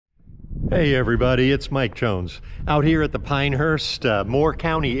Hey everybody, it's Mike Jones out here at the Pinehurst Moore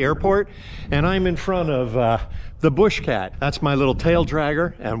County Airport, and I'm in front of the Bushcat. That's my little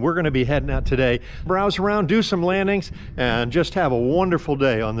Taildragger, and we're going to be heading out today, browse around, do some landings, and just have a wonderful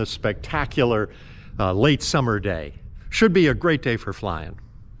day on this spectacular late summer day. Should be a great day for flying.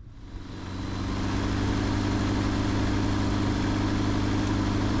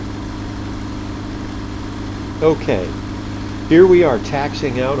 Okay. Here we are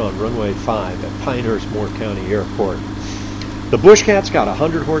taxiing out on runway 5 at Pinehurst Moore County Airport. The Bushcat's got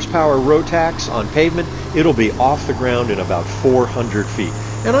 100 horsepower Rotax on pavement. It'll be off the ground in about 400 feet.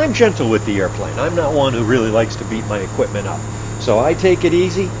 And I'm gentle with the airplane. I'm not one who really likes to beat my equipment up. So I take it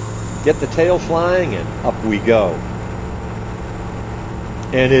easy, get the tail flying, and up we go.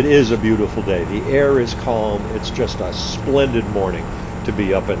 And it is a beautiful day. The air is calm. It's just a splendid morning to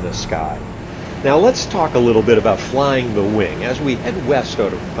be up in the sky. Now let's talk a little bit about flying the wing as we head west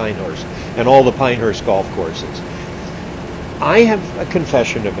out of Pinehurst and all the Pinehurst golf courses. I have a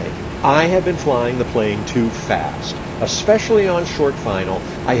confession to make. I have been flying the plane too fast, especially on short final.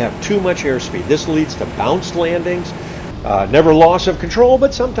 I have too much airspeed. This leads to bounced landings, never loss of control,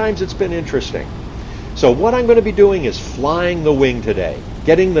 but sometimes it's been interesting. So what I'm going to be doing is flying the wing today,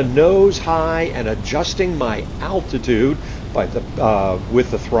 getting the nose high and adjusting my altitude by with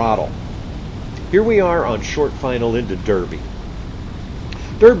the throttle. Here we are on short final into Derby.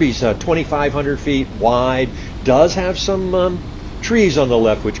 Derby's 2,500 feet wide, does have some trees on the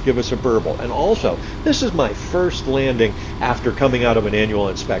left which give us a burble. And also, this is my first landing after coming out of an annual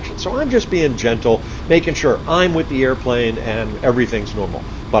inspection. So I'm just being gentle, making sure I'm with the airplane and everything's normal.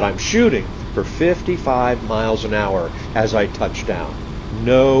 But I'm shooting for 55 miles an hour as I touch down.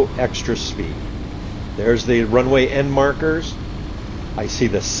 No extra speed. There's the runway end markers. I see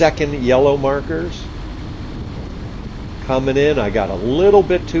the second yellow markers coming in. I got a little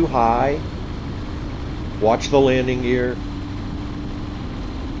bit too high. Watch the landing gear.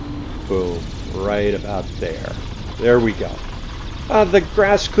 Boom, right about there. There we go. The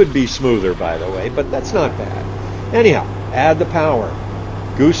grass could be smoother, by the way, but that's not bad. Anyhow, add the power.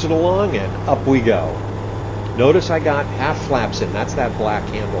 Goose it along, and up we go. Notice I got half flaps in. That's that black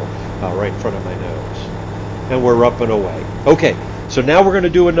handle right in front of my nose. And we're up and away. Okay. So now we're going to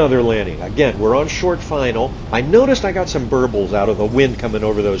do another landing. Again, we're on short final. I noticed I got some burbles out of the wind coming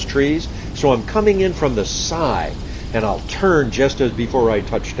over those trees, so I'm coming in from the side, and I'll turn just as before I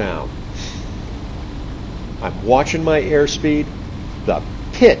touch down. I'm watching my airspeed. The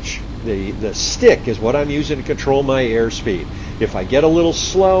pitch, the stick is what I'm using to control my airspeed. If I get a little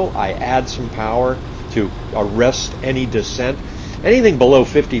slow, I add some power to arrest any descent. Anything below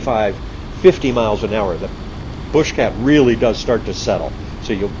 50 miles an hour, the Bushcat really does start to settle.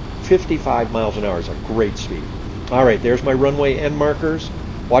 So 55 miles an hour is a great speed. All right, there's my runway end markers.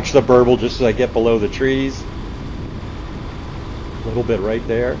 Watch the burble just as I get below the trees. A little bit right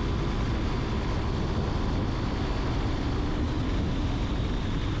there.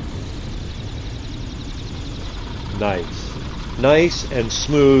 Nice. Nice and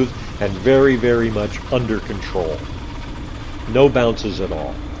smooth and very, very much under control. No bounces at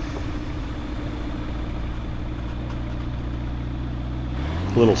all.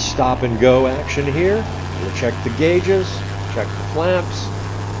 Little stop and go action here. We'll check the gauges, check the flaps,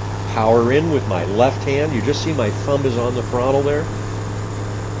 power in with my left hand. You just see my thumb is on the throttle there.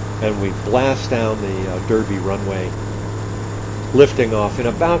 And we blast down the Derby runway, lifting off in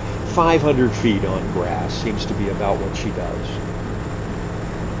about 500 feet on grass. Seems to be about what she does.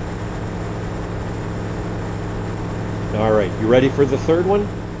 All right, you ready for the third one?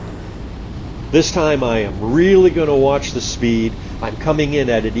 This time I am really going to watch the speed. I'm coming in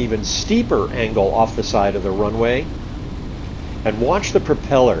at an even steeper angle off the side of the runway. And watch the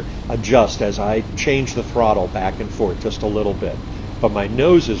propeller adjust as I change the throttle back and forth just a little bit. But my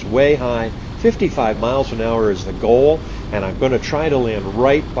nose is way high. 55 miles an hour is the goal. And I'm going to try to land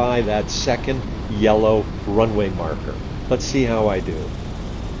right by that second yellow runway marker. Let's see how I do.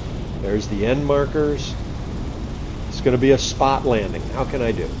 There's the end markers. It's going to be a spot landing. How can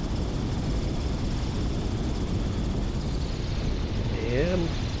I do? And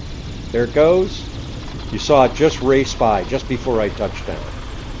there it goes. You saw it just race by just before I touched down.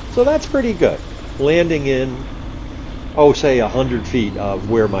 So that's pretty good. Landing in, say 100 feet of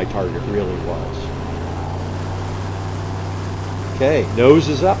where my target really was. Okay, nose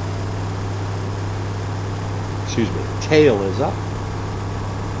is up. Excuse me, tail is up.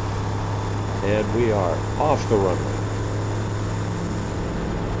 And we are off the runway.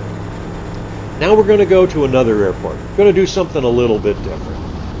 Now we're going to go to another airport. We're going to do something a little bit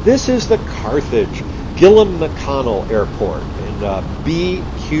different. This is the Carthage Gillum McConnell Airport in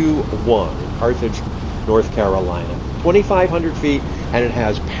BQ1 in Carthage, North Carolina. 2,500 feet, and it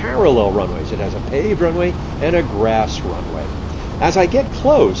has parallel runways. It has a paved runway and a grass runway. As I get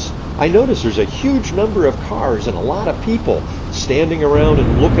close, I notice there's a huge number of cars and a lot of people standing around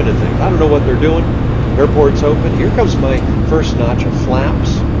and looking at things. I don't know what they're doing. Airport's open. Here comes my first notch of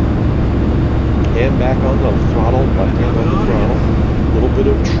flaps. Hand back on the throttle, left hand on the throttle. A little bit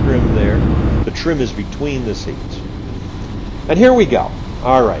of trim there. The trim is between the seats. And here we go.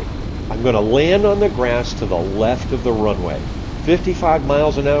 All right. I'm going to land on the grass to the left of the runway. 55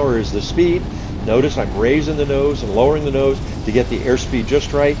 miles an hour is the speed. Notice I'm raising the nose and lowering the nose to get the airspeed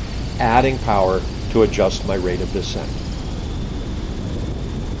just right, adding power to adjust my rate of descent.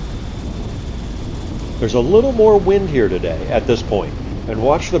 There's a little more wind here today at this point. And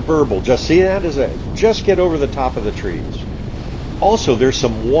watch the burble. Just see that as I just get over the top of the trees. Also, there's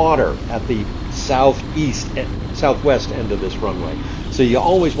some water at the southwest end of this runway. So you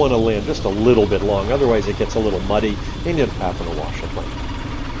always want to land just a little bit long. Otherwise, it gets a little muddy and you end up having to wash the plane.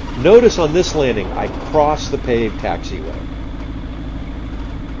 Notice on this landing, I cross the paved taxiway.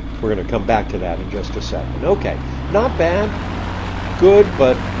 We're going to come back to that in just a second. Okay, not bad. Good,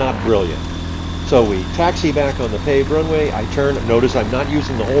 but not brilliant. So we taxi back on the paved runway. I turn. Notice I'm not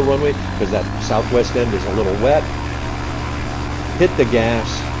using the whole runway because that southwest end is a little wet. Hit the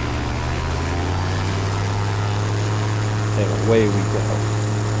gas. And away we go.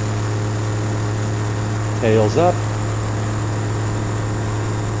 Tails up.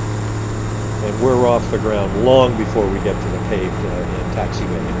 And we're off the ground long before we get to the paved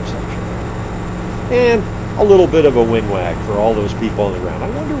taxiway intersection. And a little bit of a wing wag for all those people on the ground. I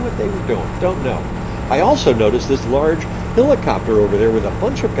wonder what they were doing. Don't know. I also noticed this large helicopter over there with a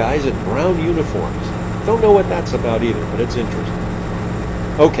bunch of guys in brown uniforms. Don't know what that's about either, but it's interesting.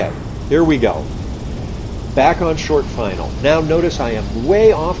 Okay, here we go. Back on short final. Now notice I am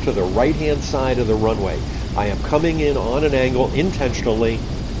way off to the right-hand side of the runway. I am coming in on an angle intentionally.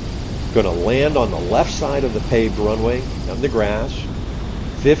 Going to land on the left side of the paved runway on the grass.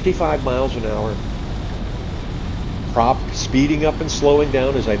 55 miles an hour. Prop speeding up and slowing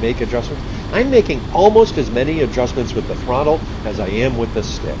down as I make adjustments. I'm making almost as many adjustments with the throttle as I am with the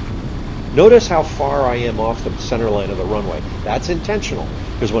stick. Notice how far I am off the center line of the runway. That's intentional,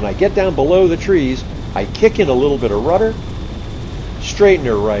 because when I get down below the trees, I kick in a little bit of rudder, straighten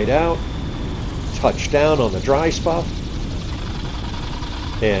her right out, touch down on the dry spot,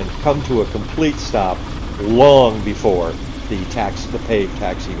 and come to a complete stop long before the paved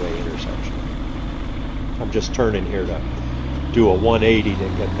taxiway intersection. I'm just turning here to do a 180 to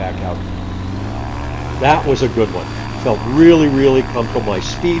get back out. That was a good one. Felt really, really comfortable. My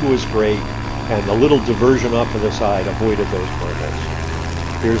speed was great, and the little diversion off to the side avoided those burbles.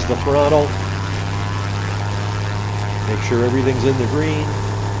 Here's the throttle. Make sure everything's in the green.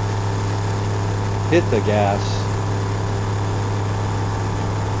 Hit the gas.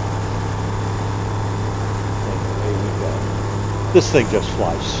 And away we go. This thing just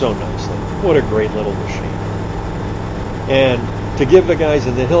flies so nicely. What a great little machine. And to give the guys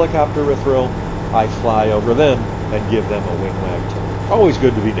in the helicopter a thrill, I fly over them and give them a wing wag too. Always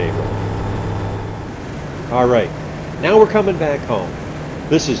good to be neighborly. All right, now we're coming back home.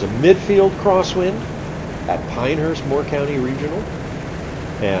 This is a midfield crosswind at Pinehurst, Moore County Regional.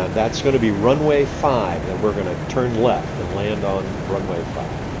 And that's going to be runway 5, and we're going to turn left and land on runway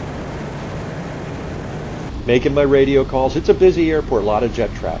 5. Making my radio calls. It's a busy airport, a lot of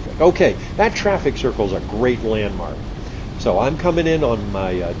jet traffic. Okay, that traffic circle is a great landmark. So I'm coming in on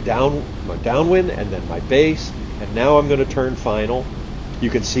my downwind and then my base, and now I'm going to turn final. You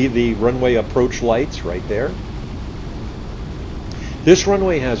can see the runway approach lights right there. This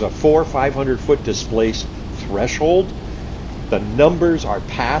runway has a 500-foot displaced threshold. The numbers are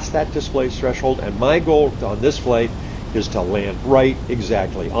past that displaced threshold, and my goal on this flight is to land right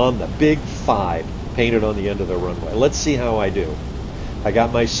exactly on the big 5 painted on the end of the runway. Let's see how I do. I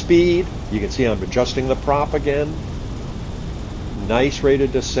got my speed. You can see I'm adjusting the prop again. Nice rate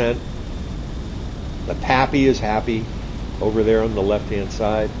of descent. The Pappy is happy over there on the left-hand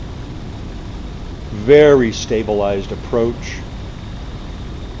side. Very stabilized approach.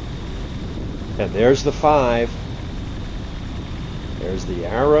 And there's the 5. There's the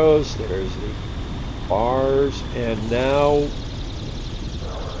arrows. There's the bars. And now,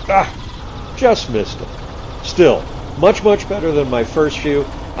 just missed it. Still, much, much better than my first few.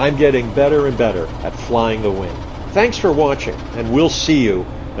 I'm getting better and better at flying the wing. Thanks for watching, and we'll see you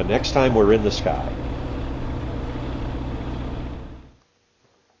the next time we're in the sky.